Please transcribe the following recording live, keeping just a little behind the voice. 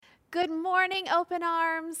Good morning, Open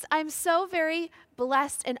Arms. I'm so very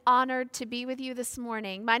blessed and honored to be with you this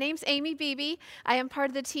morning. My name's Amy Beebe. I am part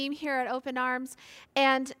of the team here at Open Arms,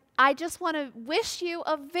 and I just want to wish you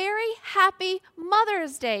a very happy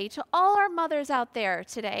Mother's Day to all our mothers out there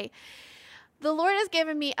today. The Lord has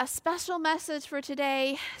given me a special message for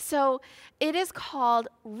today, so it is called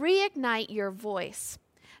Reignite Your Voice.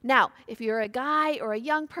 Now, if you're a guy or a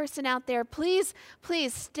young person out there, please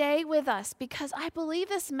stay with us because I believe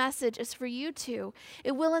this message is for you too.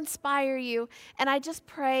 It will inspire you, and I just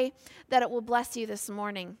pray that it will bless you this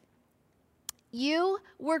morning. You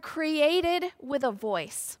were created with a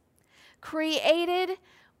voice, created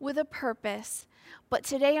with a purpose, but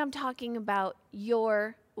today I'm talking about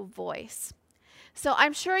your voice. So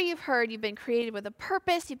I'm sure you've heard you've been created with a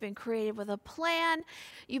purpose, you've been created with a plan,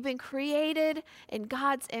 you've been created in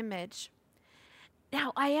God's image.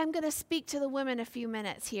 Now, I am going to speak to the women a few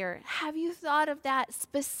minutes here. Have you thought of that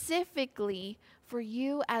specifically for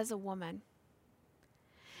you as a woman?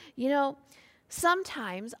 You know,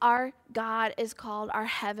 sometimes our God is called our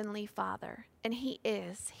Heavenly Father, and He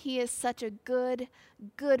is such a good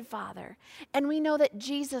Father. And we know that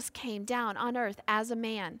Jesus came down on earth as a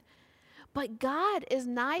man. But God is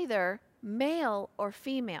neither male or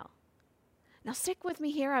female. Now stick with me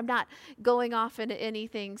here. I'm not going off into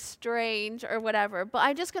anything strange or whatever, but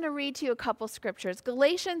I'm just going to read to you a couple scriptures.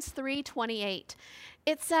 Galatians 3:28.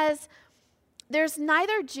 It says, "There's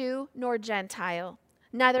neither Jew nor Gentile,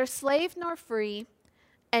 neither slave nor free,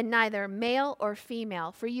 and neither male or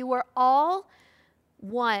female, for you are all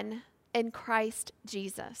one in Christ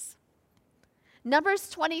Jesus." Numbers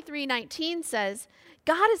 23:19 says,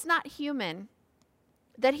 "God is not human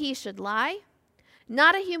that he should lie,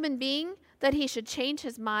 not a human being that he should change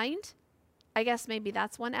his mind." I guess maybe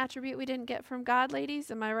that's one attribute we didn't get from God, ladies.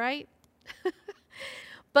 Am I right?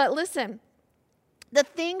 But listen, the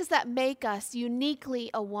things that make us uniquely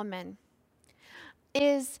a woman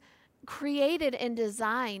is created and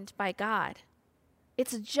designed by God.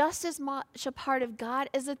 It's just as much a part of God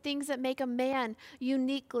as the things that make a man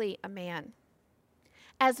uniquely a man.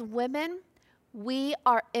 As women, we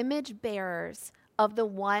are image bearers of the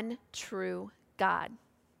one true God.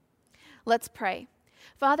 Let's pray.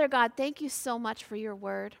 Father God, thank you so much for your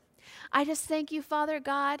word. I just thank you, Father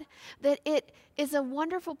God, that it is a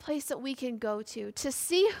wonderful place that we can go to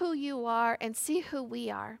see who you are and see who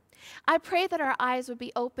we are. I pray that our eyes would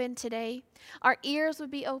be open today, our ears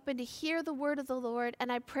would be open to hear the word of the Lord,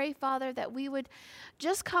 and I pray, Father, that we would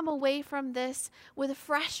just come away from this with a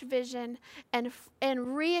fresh vision and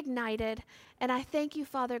reignited. And I thank you,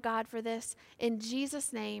 Father God, for this. In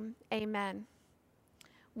Jesus' name, amen.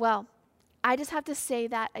 Well, I just have to say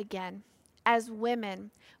that again. As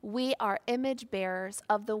women, we are image bearers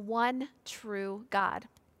of the one true God.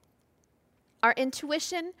 Our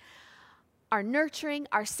intuition, our nurturing,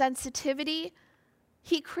 our sensitivity,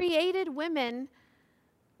 He created women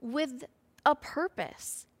with a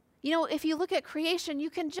purpose. You know, if you look at creation, you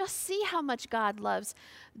can just see how much God loves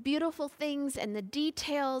beautiful things and the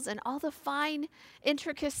details and all the fine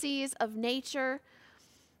intricacies of nature.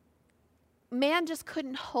 Man just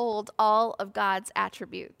couldn't hold all of God's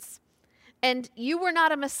attributes. And you were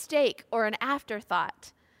not a mistake or an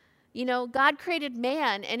afterthought. You know, God created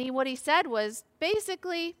man, and what he said was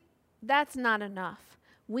basically, that's not enough.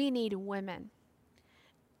 We need women.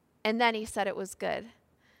 And then he said it was good.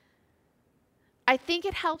 I think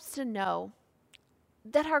it helps to know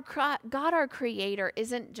that our God, our Creator,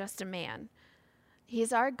 isn't just a man.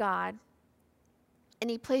 He's our God, and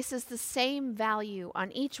He places the same value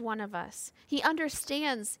on each one of us. He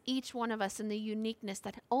understands each one of us in the uniqueness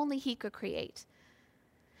that only He could create.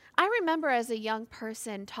 I remember as a young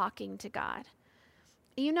person talking to God.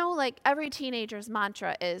 You know, like every teenager's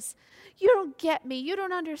mantra is, "You don't get me, you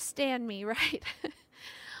don't understand me," right?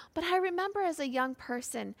 But I remember as a young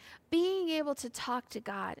person being able to talk to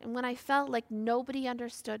God, and when I felt like nobody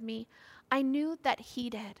understood me, I knew that He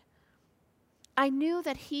did. I knew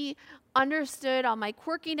that He understood all my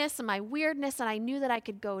quirkiness and my weirdness, and I knew that I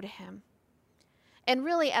could go to Him. And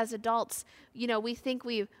really, as adults, you know, we think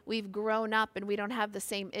we've grown up and we don't have the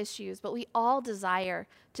same issues, but we all desire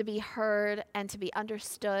to be heard and to be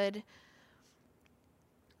understood.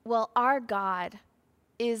 Well, our God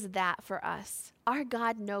is that for us. Our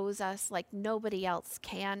God knows us like nobody else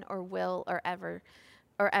can or will or ever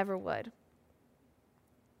would.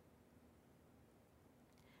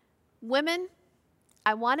 Women,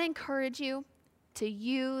 I want to encourage you to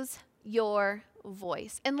use your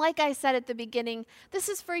voice. And like I said at the beginning, this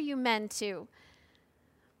is for you men too.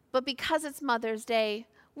 But because it's Mother's Day,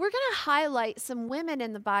 we're going to highlight some women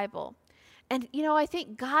in the Bible. And, I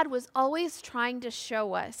think God was always trying to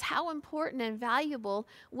show us how important and valuable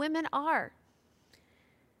women are.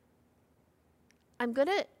 I'm going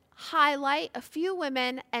to highlight a few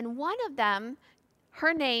women, and one of them,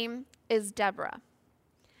 her name is Deborah.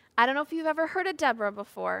 I don't know if you've ever heard of Deborah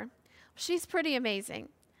before. She's pretty amazing.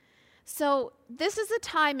 So this is a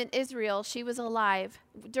time in Israel she was alive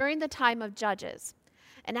during the time of Judges.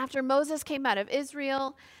 And after Moses came out of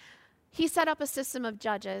Israel, he set up a system of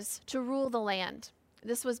judges to rule the land.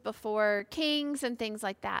 This was before kings and things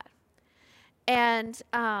like that. And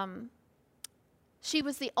she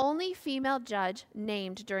was the only female judge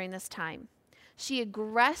named during this time. She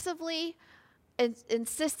aggressively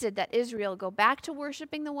insisted that Israel go back to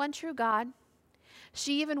worshiping the one true God.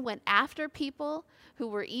 She even went after people who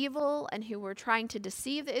were evil and who were trying to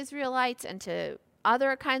deceive the Israelites into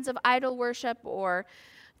other kinds of idol worship, or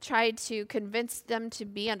tried to convince them to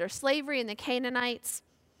be under slavery in the Canaanites.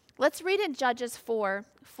 Let's read in Judges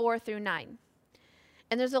 4:4-9.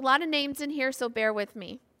 And there's a lot of names in here, so bear with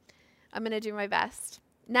me. I'm going to do my best.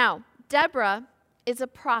 Now, Deborah is a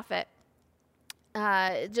prophet.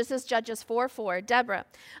 Just as Judges 4:4, Deborah,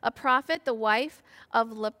 a prophet, the wife of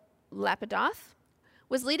Lapidoth,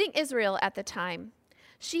 was leading Israel at the time.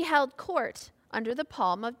 She held court under the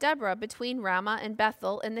palm of Deborah between Ramah and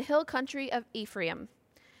Bethel in the hill country of Ephraim.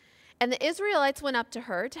 And the Israelites went up to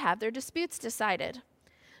her to have their disputes decided.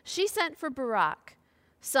 She sent for Barak,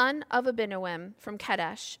 son of Abinoam from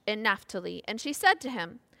Kadesh in Naphtali, and she said to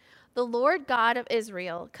him, "The Lord God of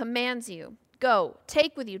Israel commands you, go,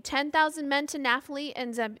 take with you 10,000 men to Naphtali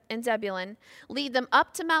and Zebulun, lead them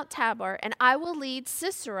up to Mount Tabor, and I will lead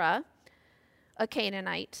Sisera, a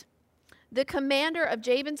Canaanite, the commander of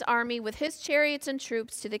Jabin's army with his chariots and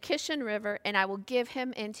troops to the Kishon River, and I will give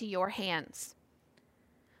him into your hands."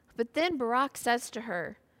 But then Barak says to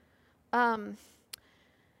her,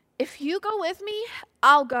 if you go with me,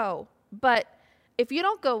 I'll go. But if you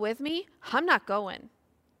don't go with me, I'm not going.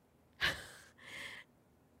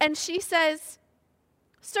 And she says,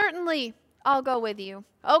 "Certainly, I'll go with you."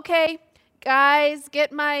 Okay, guys,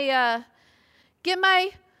 get my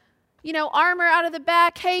armor out of the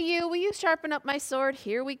back. Hey, will you sharpen up my sword?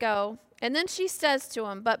 Here we go. And then she says to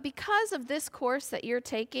him, "But because of this course that you're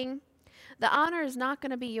taking, the honor is not going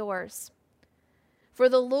to be yours. For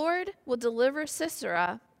the Lord will deliver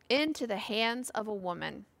Sisera into the hands of a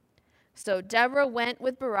woman." So Deborah went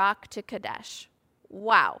with Barak to Kadesh.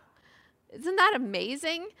 Wow. Isn't that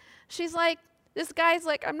amazing? She's like, this guy's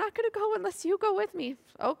like, "I'm not going to go unless you go with me."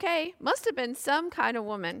 Okay. Must have been some kind of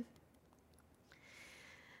woman.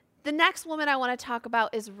 The next woman I want to talk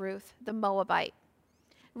about is Ruth, the Moabite.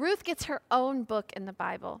 Ruth gets her own book in the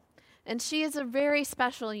Bible, and she is a very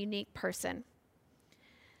special, unique person.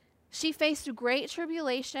 She faced great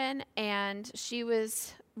tribulation, and she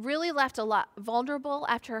was really left a lot vulnerable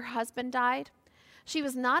after her husband died. She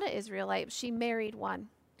was not an Israelite. She married one.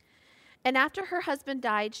 And after her husband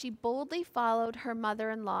died, she boldly followed her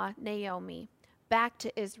mother-in-law, Naomi, back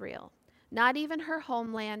to Israel. Not even her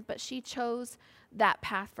homeland, but she chose that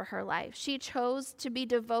path for her life. She chose to be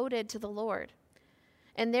devoted to the Lord.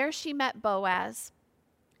 And there she met Boaz,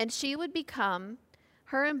 and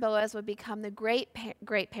her and Boaz would become the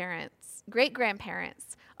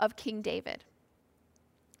great-grandparents of King David.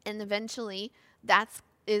 And eventually, that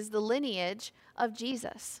is the lineage of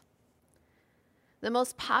Jesus. The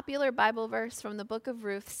most popular Bible verse from the book of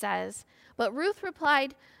Ruth says, "But Ruth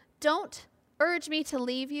replied, 'Don't urge me to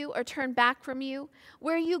leave you or turn back from you.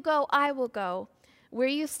 Where you go, I will go. Where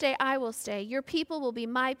you stay, I will stay. Your people will be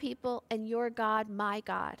my people, and your God, my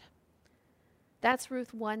God.'" That's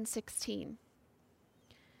Ruth 1:16.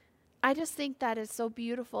 I just think that is so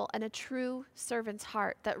beautiful and a true servant's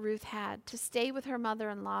heart that Ruth had, to stay with her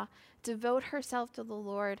mother-in-law, devote herself to the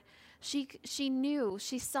Lord. She knew,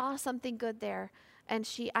 she saw something good there, and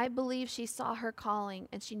I believe she saw her calling,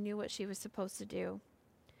 and she knew what she was supposed to do.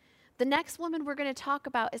 The next woman we're going to talk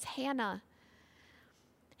about is Hannah.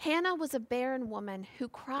 Hannah was a barren woman who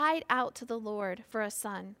cried out to the Lord for a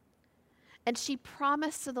son, and she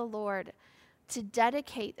promised to the Lord to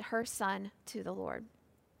dedicate her son to the Lord.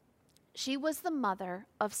 She was the mother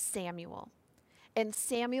of Samuel, and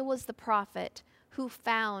Samuel was the prophet who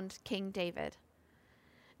found King David.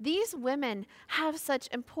 These women have such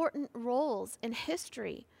important roles in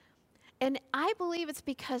history, and I believe it's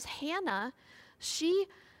because Hannah, she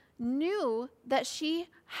knew that she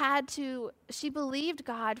believed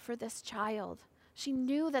God for this child. She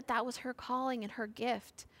knew that that was her calling and her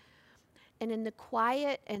gift. And in the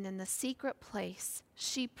quiet and in the secret place,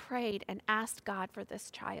 she prayed and asked God for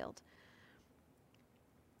this child.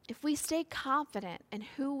 If we stay confident in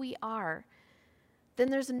who we are, then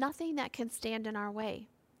there's nothing that can stand in our way.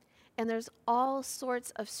 And there's all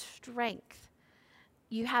sorts of strength.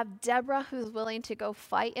 You have Deborah who's willing to go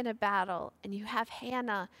fight in a battle, and you have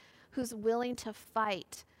Hannah who's willing to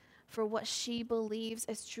fight for what she believes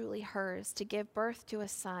is truly hers, to give birth to a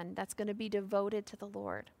son that's going to be devoted to the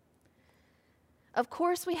Lord. Of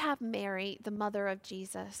course, we have Mary, the mother of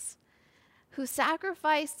Jesus, who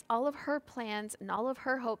sacrificed all of her plans and all of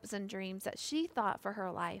her hopes and dreams that she thought for her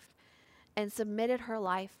life and submitted her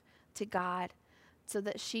life to God so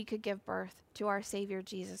that she could give birth to our Savior,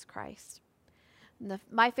 Jesus Christ.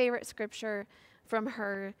 My favorite scripture from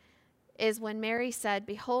her is when Mary said,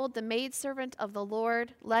 "Behold, the maidservant of the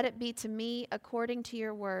Lord, let it be to me according to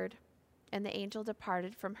your word." And the angel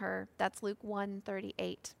departed from her. That's Luke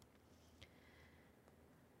 1:38.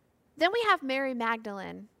 Then we have Mary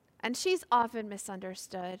Magdalene, and she's often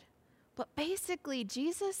misunderstood. But basically,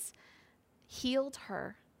 Jesus healed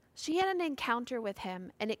her. She had an encounter with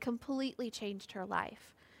him, and it completely changed her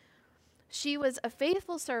life. She was a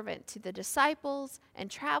faithful servant to the disciples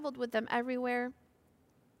and traveled with them everywhere.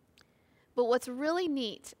 But what's really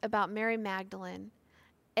neat about Mary Magdalene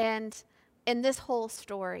and in this whole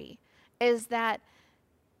story is that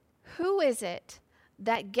who is it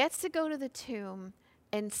that gets to go to the tomb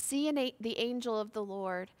and see the angel of the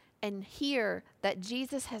Lord and hear that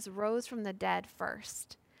Jesus has rose from the dead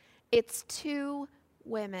first? It's two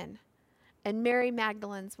women, and Mary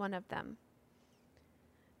Magdalene's one of them.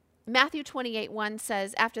 Matthew 28:1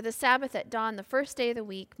 says, "After the Sabbath at dawn, the first day of the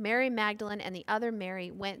week, Mary Magdalene and the other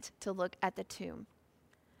Mary went to look at the tomb."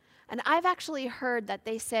 And I've actually heard that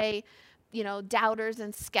they say, doubters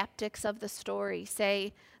and skeptics of the story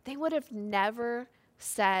say they would have never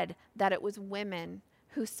said that it was women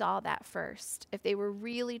who saw that first if they were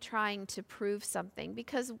really trying to prove something,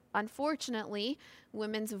 because unfortunately,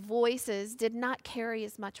 women's voices did not carry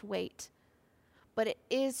as much weight. But it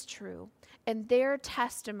is true. And their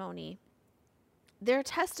testimony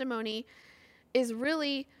is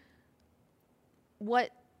really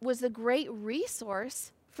what was the great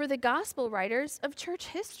resource for the gospel writers of church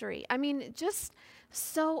history. I mean, just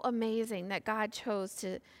so amazing that God chose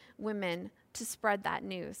women to spread that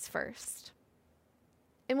news first.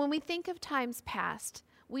 And when we think of times past,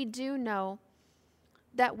 we do know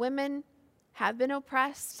that women have been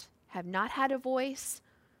oppressed, have not had a voice.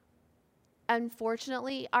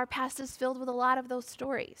 Unfortunately, our past is filled with a lot of those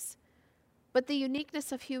stories. But the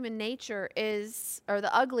uniqueness of human nature the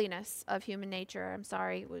ugliness of human nature,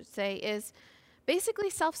 is basically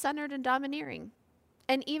self-centered and domineering.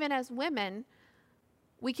 And even as women,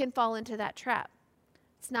 we can fall into that trap.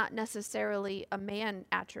 It's not necessarily a man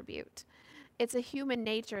attribute. It's a human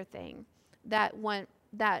nature thing that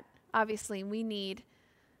obviously we need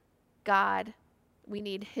God, we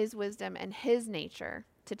need his wisdom and his nature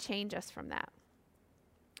to change us from that.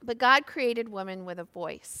 But God created women with a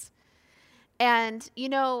voice. And,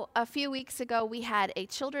 a few weeks ago we had a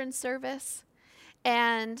children's service,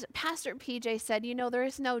 and Pastor PJ said, there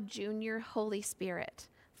is no junior Holy Spirit.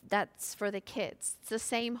 That's for the kids. It's the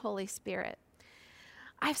same Holy Spirit.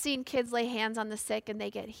 I've seen kids lay hands on the sick and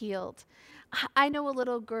they get healed. I know a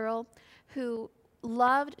little girl who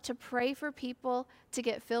loved to pray for people to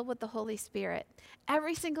get filled with the Holy Spirit.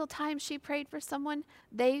 Every single time she prayed for someone,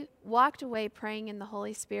 they walked away praying in the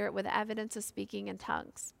Holy Spirit with evidence of speaking in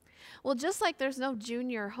tongues. Well, just like there's no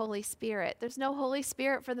junior Holy Spirit, there's no Holy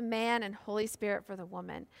Spirit for the man and Holy Spirit for the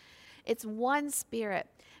woman. It's one Spirit,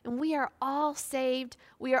 and we are all saved.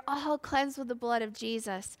 We are all cleansed with the blood of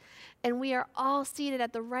Jesus, and we are all seated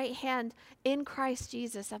at the right hand in Christ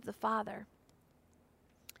Jesus of the Father.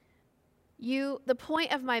 The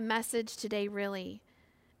point of my message today really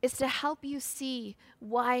is to help you see,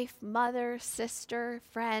 wife, mother, sister,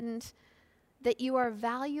 friend, that you are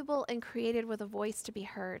valuable and created with a voice to be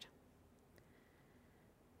heard.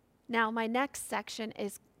 Now, my next section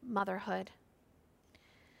is motherhood.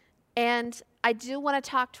 And I do want to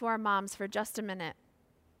talk to our moms for just a minute.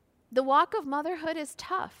 The walk of motherhood is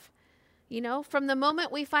tough. From the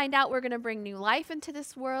moment we find out we're going to bring new life into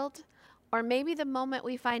this world, or maybe the moment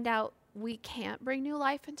we find out we can't bring new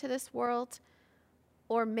life into this world,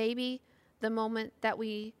 or maybe the moment that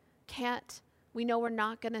we know we're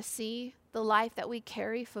not going to see the life that we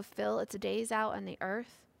carry fulfill its days out on the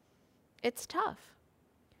earth. It's tough.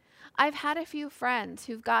 I've had a few friends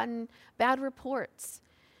who've gotten bad reports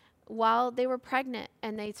while they were pregnant,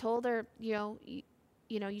 and they told her, you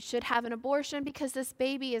should have an abortion because this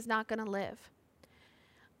baby is not going to live.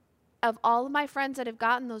 Of all of my friends that have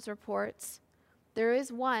gotten those reports, there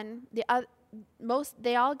is one,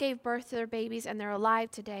 they all gave birth to their babies and they're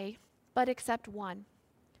alive today, but except one.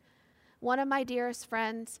 One of my dearest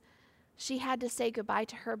friends, she had to say goodbye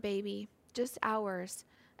to her baby just hours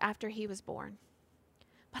after he was born.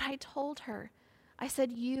 But I told her, I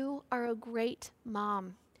said, you are a great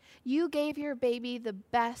mom. You gave your baby the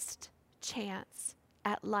best chance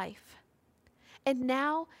at life. And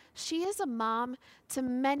now she is a mom to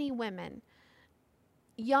many women,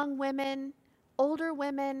 young women, older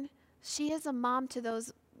women. She is a mom to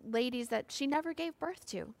those ladies that she never gave birth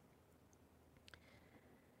to.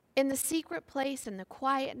 In the secret place, in the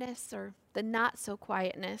quietness or the not so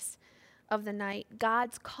quietness of the night,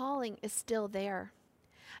 God's calling is still there.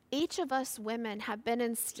 Each of us women have been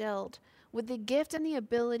instilled with the gift and the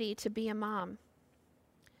ability to be a mom.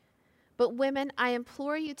 But women, I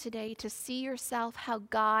implore you today to see yourself how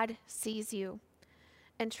God sees you.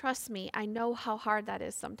 And trust me, I know how hard that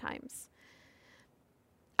is sometimes.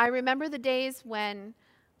 I remember the days when,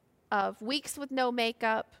 of weeks with no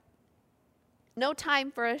makeup, no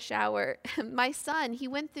time for a shower. My son, he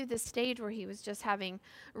went through this stage where he was just having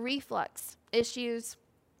reflux issues.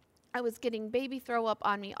 I was getting baby throw up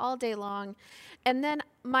on me all day long. And then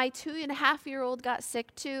my 2.5-year-old got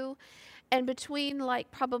sick too. And between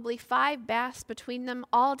probably 5 baths between them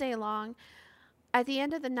all day long, at the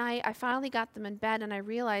end of the night, I finally got them in bed and I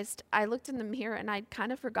realized I looked in the mirror and I'd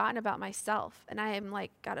kind of forgotten about myself. And I am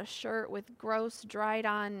got a shirt with gross, dried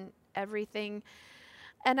on everything.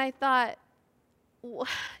 And I thought,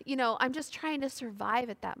 I'm just trying to survive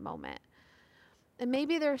at that moment. And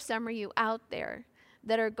maybe there are some of you out there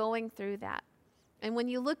that are going through that. And when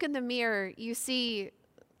you look in the mirror, you see,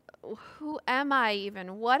 who am I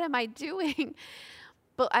even? What am I doing?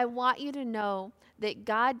 But I want you to know that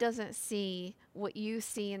God doesn't see what you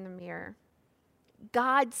see in the mirror.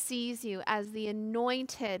 God sees you as the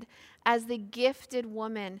anointed, as the gifted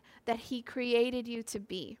woman that He created you to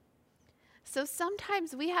be. So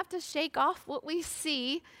sometimes we have to shake off what we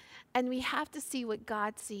see and we have to see what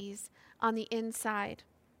God sees on the inside.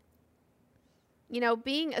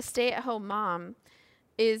 Being a stay-at-home mom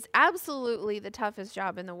is absolutely the toughest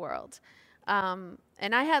job in the world. And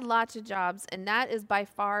I had lots of jobs, and that is by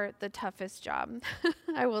far the toughest job,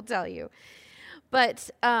 I will tell you. But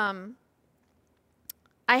I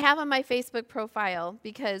have on my Facebook profile,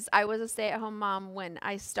 because I was a stay-at-home mom when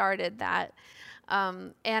I started that,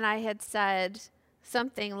 and I had said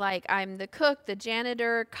something like, I'm the cook, the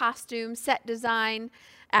janitor, costume, set design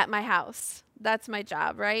at my house. That's my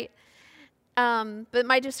job, right? But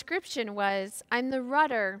my description was, I'm the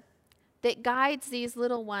rudder that guides these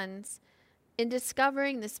little ones in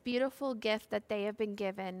discovering this beautiful gift that they have been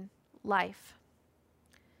given, life.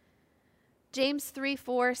 James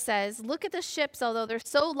 3:4 says, look at the ships, although they're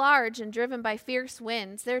so large and driven by fierce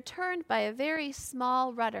winds, they're turned by a very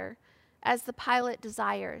small rudder as the pilot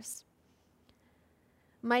desires.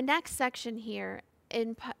 My next section here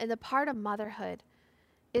in the part of motherhood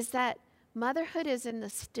is that motherhood is in the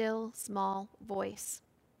still, small voice.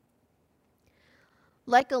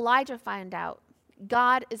 Like Elijah found out,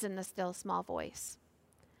 God is in the still, small voice.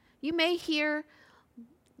 You may hear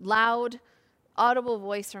loud, audible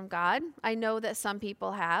voice from God. I know that some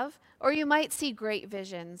people have. Or you might see great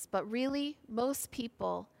visions. But really, most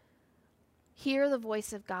people hear the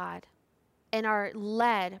voice of God and are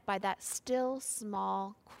led by that still,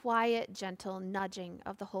 small, quiet, gentle nudging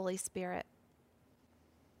of the Holy Spirit.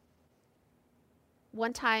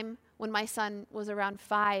 One time when my son was around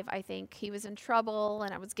 5, I think, he was in trouble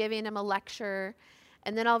and I was giving him a lecture.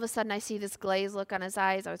 And then all of a sudden I see this glazed look on his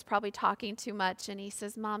eyes. I was probably talking too much. And he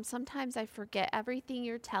says, Mom, sometimes I forget everything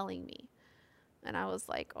you're telling me. And I was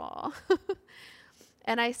like, oh.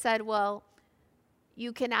 And I said, well,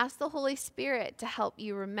 you can ask the Holy Spirit to help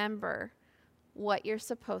you remember what you're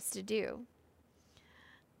supposed to do.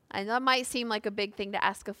 And that might seem like a big thing to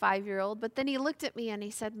ask a 5-year-old, but then he looked at me and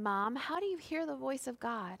he said, Mom, how do you hear the voice of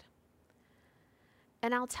God?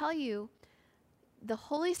 And I'll tell you, the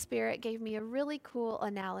Holy Spirit gave me a really cool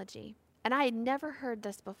analogy. And I had never heard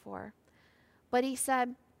this before. But he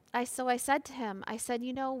said, I said to him,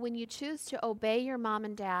 when you choose to obey your mom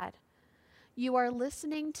and dad, you are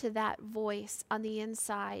listening to that voice on the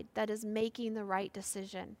inside that is making the right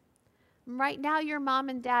decision. Right now, your mom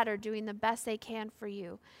and dad are doing the best they can for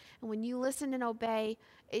you. And when you listen and obey,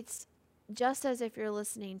 it's just as if you're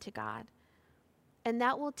listening to God. And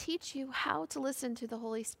that will teach you how to listen to the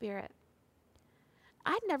Holy Spirit.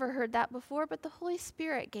 I'd never heard that before, but the Holy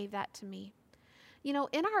Spirit gave that to me. In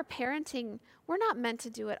our parenting, we're not meant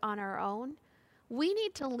to do it on our own. We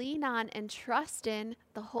need to lean on and trust in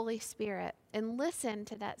the Holy Spirit and listen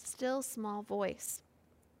to that still small voice.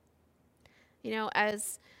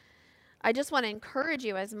 As I just want to encourage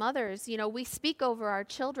you as mothers, we speak over our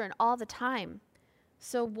children all the time.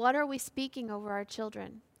 So what are we speaking over our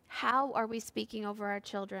children? How are we speaking over our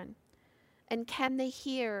children? And can they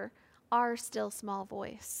hear our still small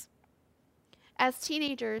voice? As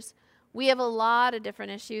teenagers, we have a lot of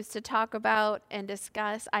different issues to talk about and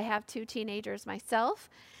discuss. I have 2 teenagers myself,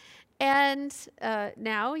 and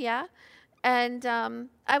now, yeah. And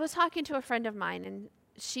I was talking to a friend of mine, and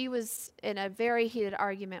she was in a very heated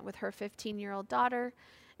argument with her 15-year-old daughter,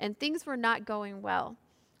 and things were not going well.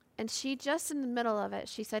 And she just in the middle of it,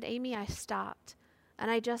 she said, Amy, I stopped. And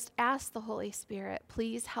I just asked the Holy Spirit,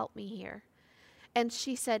 please help me here. And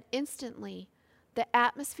she said, instantly, the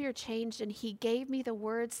atmosphere changed and he gave me the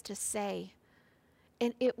words to say.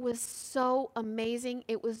 And it was so amazing.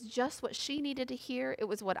 It was just what she needed to hear. It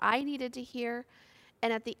was what I needed to hear.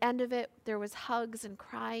 And at the end of it, there was hugs and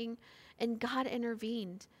crying, and God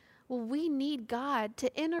intervened. Well, we need God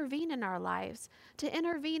to intervene in our lives, to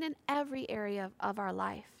intervene in every area of our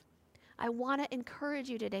life. I want to encourage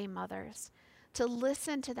you today, mothers, to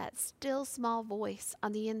listen to that still small voice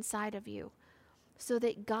on the inside of you so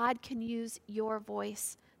that God can use your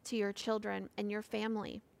voice to your children and your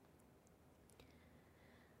family.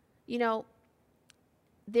 You know,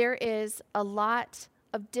 there is a lot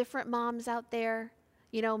of different moms out there.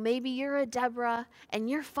 You know, maybe you're a Deborah and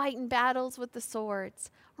you're fighting battles with the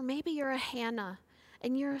swords. Or maybe you're a Hannah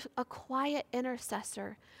and you're a quiet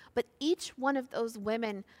intercessor. But each one of those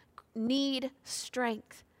women need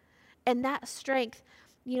strength. And that strength,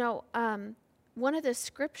 you know, one of the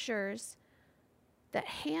scriptures that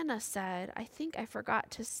Hannah said, I think I forgot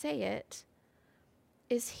to say it,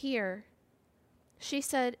 is here. She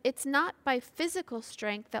said, it's not by physical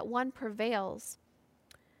strength that one prevails,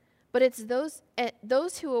 but it's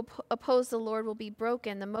those who oppose the Lord will be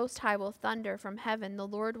broken. The Most High will thunder from heaven. The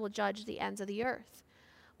Lord will judge the ends of the earth.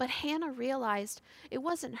 But Hannah realized it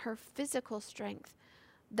wasn't her physical strength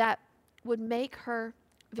that would make her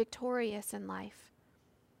victorious in life.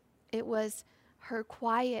 It was her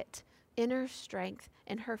quiet inner strength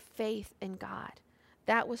and her faith in God.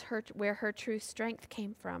 That was where her true strength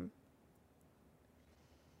came from.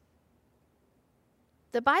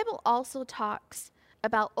 The Bible also talks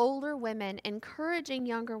about older women encouraging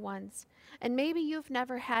younger ones. And maybe you've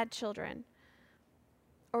never had children,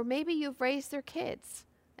 or maybe you've raised their kids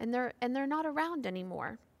and they're not around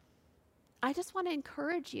anymore. I just want to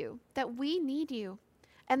encourage you that we need you,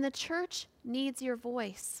 and the church needs your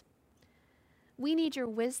voice. We need your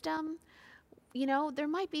wisdom. You know, there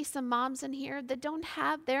might be some moms in here that don't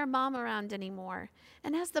have their mom around anymore.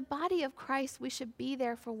 And as the body of Christ, we should be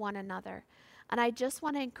there for one another. And I just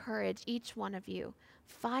want to encourage each one of you,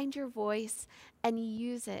 find your voice and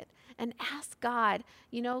use it. And ask God,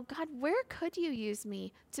 you know, God, where could you use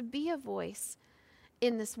me to be a voice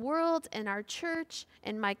in this world, in our church,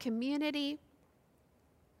 in my community?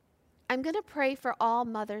 I'm going to pray for all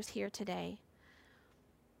mothers here today.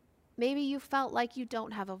 Maybe you felt like you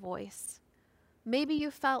don't have a voice. Maybe you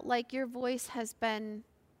felt like your voice has been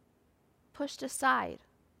pushed aside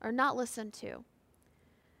or not listened to.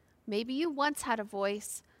 Maybe you once had a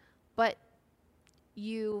voice, but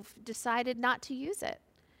you've decided not to use it.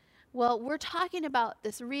 Well, we're talking about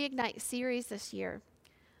this Reignite series this year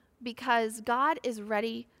because God is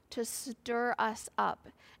ready to stir us up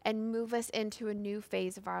and move us into a new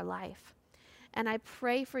phase of our life. And I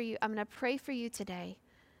pray for you, I'm going to pray for you today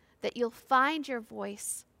that you'll find your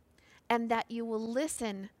voice and that you will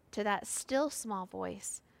listen to that still small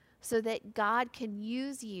voice so that God can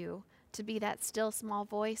use you to be that still small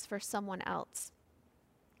voice for someone else.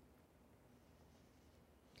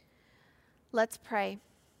 Let's pray.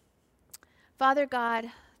 Father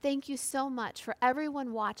God, thank you so much for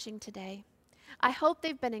everyone watching today. I hope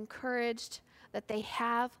they've been encouraged that they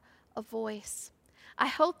have a voice. I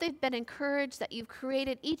hope they've been encouraged that you've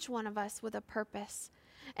created each one of us with a purpose.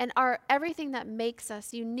 And everything that makes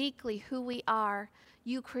us uniquely who we are,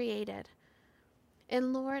 you created.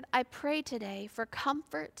 And Lord, I pray today for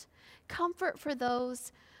comfort for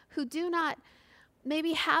those who do not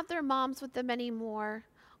maybe have their moms with them anymore,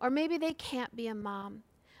 or maybe they can't be a mom.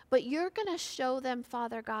 But you're going to show them,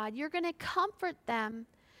 Father God. You're going to comfort them.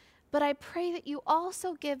 But I pray that you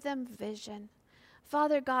also give them vision,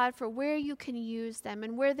 Father God, for where you can use them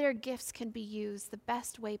and where their gifts can be used the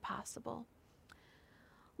best way possible.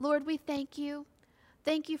 Lord, we thank you.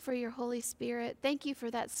 Thank you for your Holy Spirit. Thank you for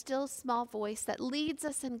that still small voice that leads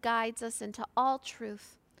us and guides us into all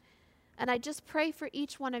truth. And I just pray for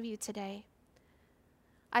each one of you today.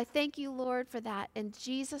 I thank you, Lord, for that. In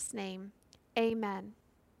Jesus' name, amen.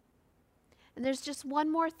 And there's just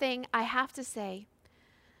one more thing I have to say.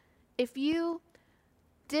 If you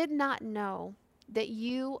did not know that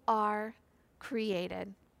you are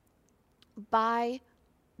created by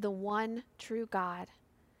the one true God,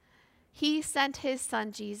 He sent his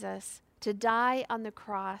son Jesus to die on the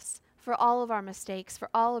cross for all of our mistakes, for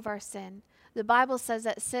all of our sin. The Bible says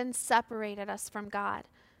that sin separated us from God.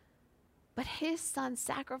 But his son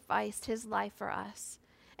sacrificed his life for us.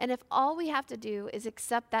 And if all we have to do is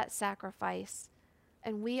accept that sacrifice,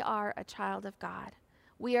 and we are a child of God,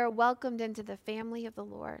 we are welcomed into the family of the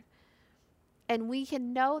Lord. And we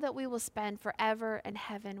can know that we will spend forever in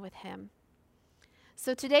heaven with him.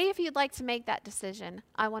 So today, if you'd like to make that decision,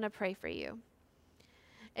 I want to pray for you.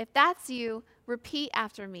 If that's you, repeat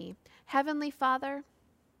after me. Heavenly Father,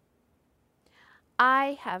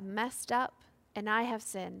 I have messed up and I have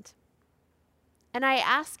sinned. And I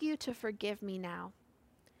ask you to forgive me now.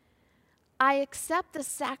 I accept the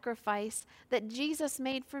sacrifice that Jesus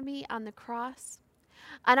made for me on the cross.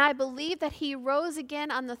 And I believe that he rose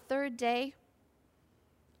again on the third day.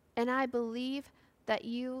 And I believe that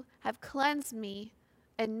you have cleansed me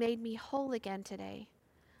and made me whole again today.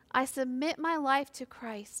 I submit my life to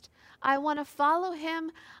Christ. I want to follow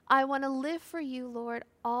him. I want to live for you, Lord,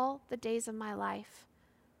 all the days of my life.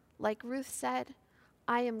 Like Ruth said,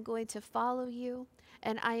 I am going to follow you,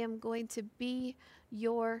 and I am going to be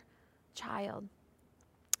your child.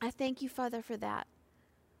 I thank you, Father, for that.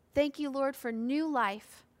 Thank you, Lord, for new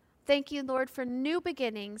life. Thank you, Lord, for new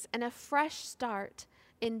beginnings and a fresh start.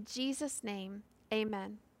 In Jesus' name,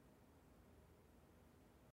 amen.